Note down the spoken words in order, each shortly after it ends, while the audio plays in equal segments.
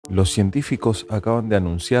Los científicos acaban de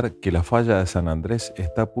anunciar que la falla de San Andrés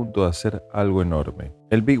está a punto de hacer algo enorme.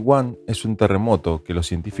 El Big One es un terremoto que los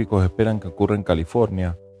científicos esperan que ocurra en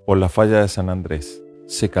California por la falla de San Andrés.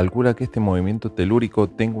 Se calcula que este movimiento telúrico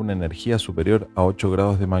tenga una energía superior a 8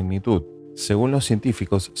 grados de magnitud. Según los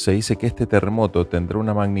científicos, se dice que este terremoto tendrá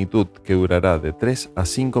una magnitud que durará de 3 a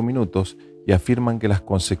 5 minutos y afirman que las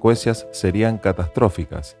consecuencias serían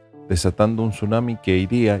catastróficas, desatando un tsunami que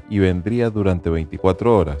iría y vendría durante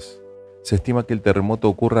 24 horas. Se estima que el terremoto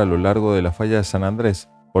ocurra a lo largo de la falla de San Andrés,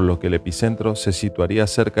 por lo que el epicentro se situaría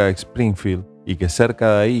cerca de Springfield y que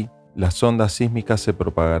cerca de ahí las ondas sísmicas se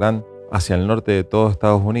propagarán hacia el norte de todo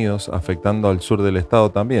Estados Unidos, afectando al sur del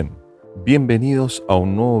estado también. Bienvenidos a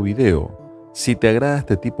un nuevo video. Si te agrada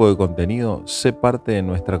este tipo de contenido, sé parte de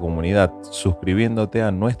nuestra comunidad suscribiéndote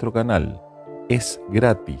a nuestro canal. Es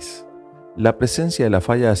gratis. La presencia de la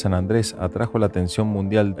falla de San Andrés atrajo la atención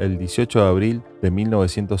mundial el 18 de abril de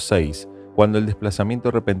 1906, cuando el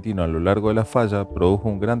desplazamiento repentino a lo largo de la falla produjo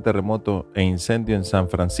un gran terremoto e incendio en San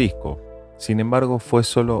Francisco. Sin embargo, fue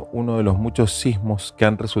solo uno de los muchos sismos que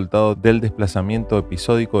han resultado del desplazamiento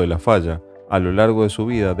episódico de la falla a lo largo de su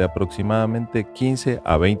vida de aproximadamente 15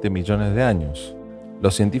 a 20 millones de años.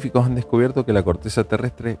 Los científicos han descubierto que la corteza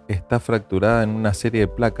terrestre está fracturada en una serie de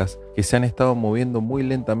placas que se han estado moviendo muy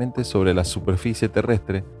lentamente sobre la superficie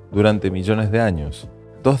terrestre durante millones de años.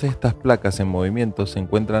 Dos de estas placas en movimiento se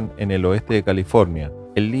encuentran en el oeste de California.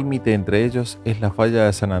 El límite entre ellos es la falla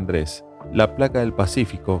de San Andrés. La placa del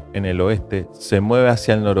Pacífico, en el oeste, se mueve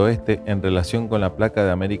hacia el noroeste en relación con la placa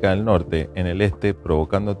de América del Norte, en el este,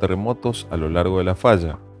 provocando terremotos a lo largo de la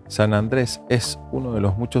falla. San Andrés es uno de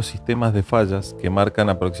los muchos sistemas de fallas que marcan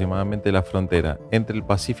aproximadamente la frontera entre el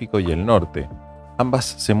Pacífico y el norte. Ambas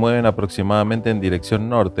se mueven aproximadamente en dirección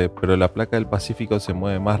norte, pero la placa del Pacífico se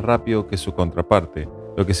mueve más rápido que su contraparte,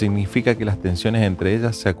 lo que significa que las tensiones entre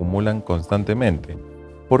ellas se acumulan constantemente.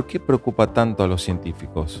 ¿Por qué preocupa tanto a los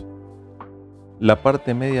científicos? La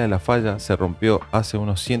parte media de la falla se rompió hace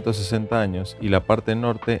unos 160 años y la parte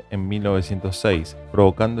norte en 1906,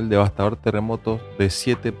 provocando el devastador terremoto de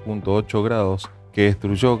 7.8 grados que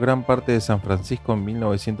destruyó gran parte de San Francisco en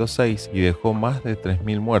 1906 y dejó más de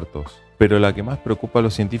 3.000 muertos. Pero la que más preocupa a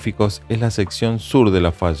los científicos es la sección sur de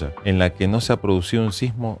la falla, en la que no se ha producido un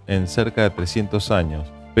sismo en cerca de 300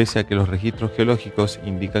 años. Pese a que los registros geológicos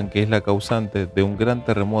indican que es la causante de un gran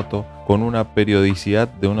terremoto con una periodicidad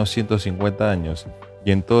de unos 150 años,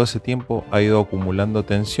 y en todo ese tiempo ha ido acumulando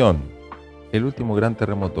tensión. El último gran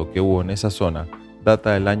terremoto que hubo en esa zona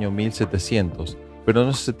data del año 1700, pero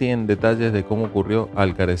no se tienen detalles de cómo ocurrió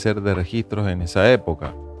al carecer de registros en esa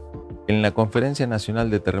época. En la Conferencia Nacional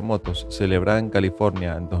de Terremotos, celebrada en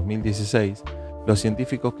California en 2016, los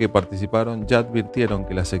científicos que participaron ya advirtieron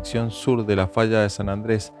que la sección sur de la falla de San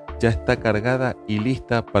Andrés ya está cargada y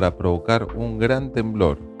lista para provocar un gran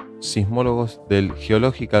temblor. Sismólogos del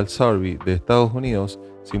Geological Survey de Estados Unidos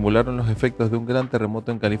simularon los efectos de un gran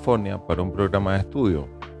terremoto en California para un programa de estudio.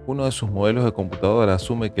 Uno de sus modelos de computadora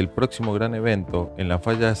asume que el próximo gran evento en la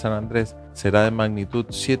falla de San Andrés será de magnitud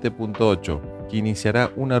 7.8, que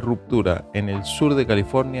iniciará una ruptura en el sur de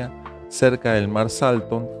California, cerca del mar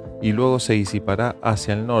Salton, y luego se disipará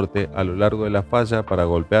hacia el norte a lo largo de la falla para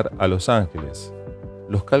golpear a Los Ángeles.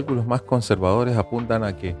 Los cálculos más conservadores apuntan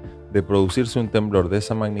a que, de producirse un temblor de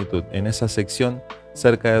esa magnitud en esa sección,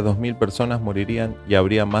 cerca de 2.000 personas morirían y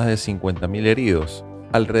habría más de 50.000 heridos.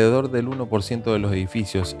 Alrededor del 1% de los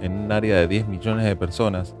edificios en un área de 10 millones de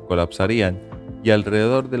personas colapsarían y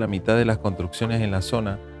alrededor de la mitad de las construcciones en la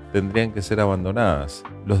zona tendrían que ser abandonadas.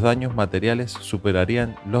 Los daños materiales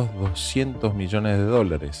superarían los 200 millones de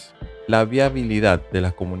dólares. La viabilidad de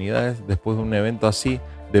las comunidades después de un evento así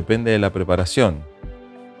depende de la preparación.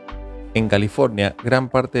 En California, gran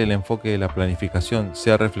parte del enfoque de la planificación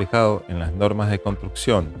se ha reflejado en las normas de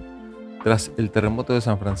construcción. Tras el terremoto de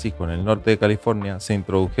San Francisco en el norte de California, se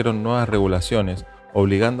introdujeron nuevas regulaciones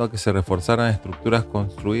obligando a que se reforzaran estructuras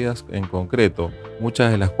construidas en concreto,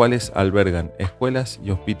 muchas de las cuales albergan escuelas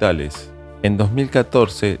y hospitales. En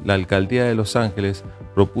 2014, la alcaldía de Los Ángeles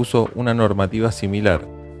propuso una normativa similar.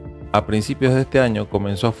 A principios de este año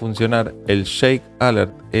comenzó a funcionar el Shake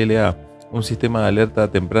Alert LA, un sistema de alerta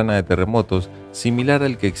temprana de terremotos similar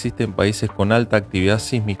al que existe en países con alta actividad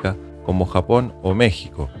sísmica como Japón o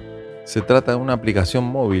México. Se trata de una aplicación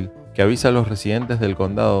móvil que avisa a los residentes del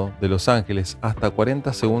condado de Los Ángeles hasta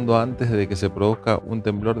 40 segundos antes de que se produzca un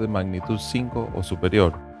temblor de magnitud 5 o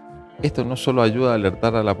superior. Esto no solo ayuda a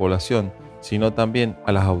alertar a la población, sino también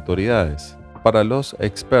a las autoridades. Para los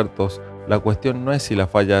expertos, la cuestión no es si la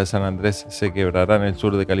falla de San Andrés se quebrará en el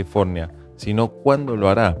sur de California, sino cuándo lo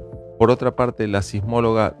hará. Por otra parte, la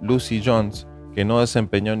sismóloga Lucy Jones que no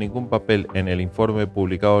desempeñó ningún papel en el informe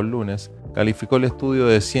publicado el lunes, calificó el estudio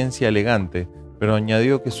de ciencia elegante, pero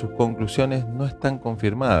añadió que sus conclusiones no están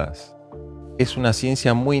confirmadas. Es una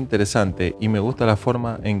ciencia muy interesante y me gusta la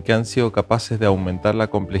forma en que han sido capaces de aumentar la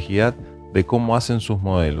complejidad de cómo hacen sus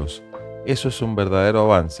modelos. Eso es un verdadero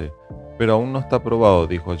avance, pero aún no está probado,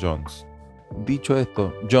 dijo Jones. Dicho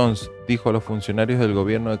esto, Jones dijo a los funcionarios del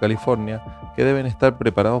gobierno de California que deben estar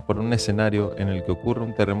preparados por un escenario en el que ocurra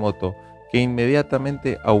un terremoto que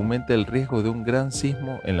inmediatamente aumente el riesgo de un gran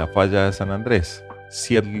sismo en la falla de San Andrés.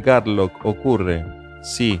 Si el Garlock ocurre,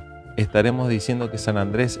 sí, estaremos diciendo que San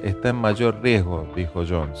Andrés está en mayor riesgo, dijo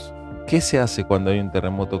Jones. ¿Qué se hace cuando hay un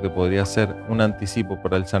terremoto que podría ser un anticipo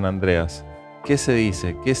para el San Andreas? ¿Qué se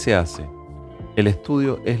dice? ¿Qué se hace? El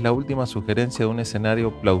estudio es la última sugerencia de un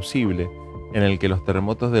escenario plausible en el que los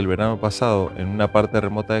terremotos del verano pasado en una parte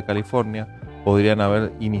remota de California podrían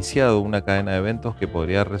haber iniciado una cadena de eventos que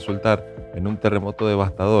podría resultar en un terremoto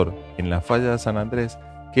devastador en la falla de San Andrés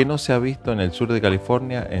que no se ha visto en el sur de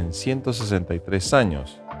California en 163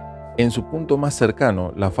 años. En su punto más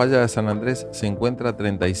cercano, la falla de San Andrés se encuentra a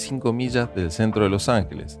 35 millas del centro de Los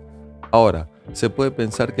Ángeles. Ahora, se puede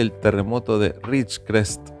pensar que el terremoto de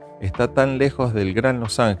Ridgecrest está tan lejos del Gran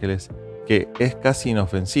Los Ángeles que es casi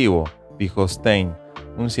inofensivo, dijo Stein,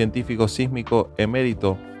 un científico sísmico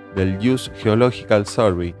emérito del US Geological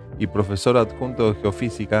Survey y profesor adjunto de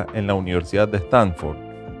geofísica en la Universidad de Stanford.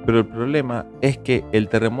 Pero el problema es que el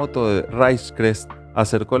terremoto de Ridgecrest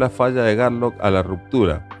acercó la falla de Garlock a la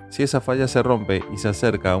ruptura. Si esa falla se rompe y se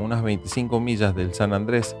acerca a unas 25 millas del San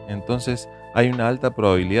Andrés, entonces hay una alta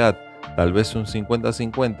probabilidad, tal vez un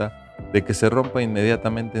 50-50, de que se rompa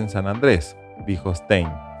inmediatamente en San Andrés, dijo Stein.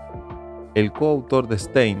 El coautor de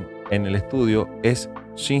Stein en el estudio es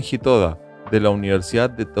Shinji Toda, de la Universidad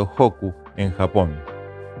de Tohoku, en Japón.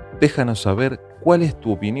 Déjanos saber cuál es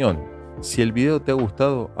tu opinión. Si el video te ha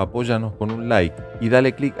gustado, apóyanos con un like y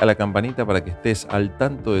dale click a la campanita para que estés al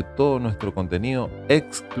tanto de todo nuestro contenido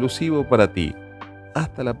exclusivo para ti.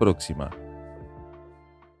 Hasta la próxima.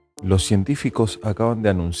 Los científicos acaban de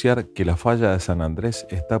anunciar que la falla de San Andrés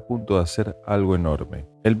está a punto de hacer algo enorme.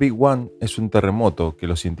 El Big One es un terremoto que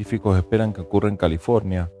los científicos esperan que ocurra en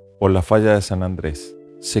California por la falla de San Andrés.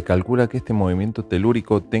 Se calcula que este movimiento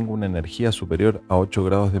telúrico tenga una energía superior a 8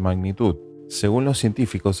 grados de magnitud. Según los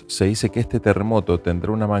científicos, se dice que este terremoto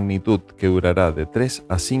tendrá una magnitud que durará de 3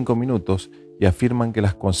 a 5 minutos y afirman que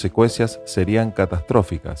las consecuencias serían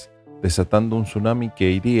catastróficas, desatando un tsunami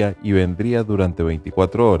que iría y vendría durante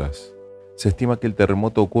 24 horas. Se estima que el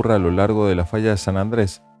terremoto ocurra a lo largo de la falla de San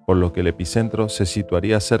Andrés, por lo que el epicentro se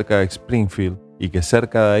situaría cerca de Springfield y que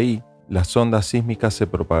cerca de ahí las ondas sísmicas se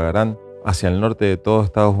propagarán hacia el norte de todo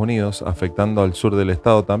Estados Unidos, afectando al sur del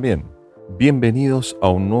estado también. Bienvenidos a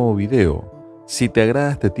un nuevo video. Si te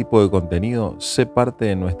agrada este tipo de contenido, sé parte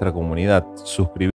de nuestra comunidad, suscríbete.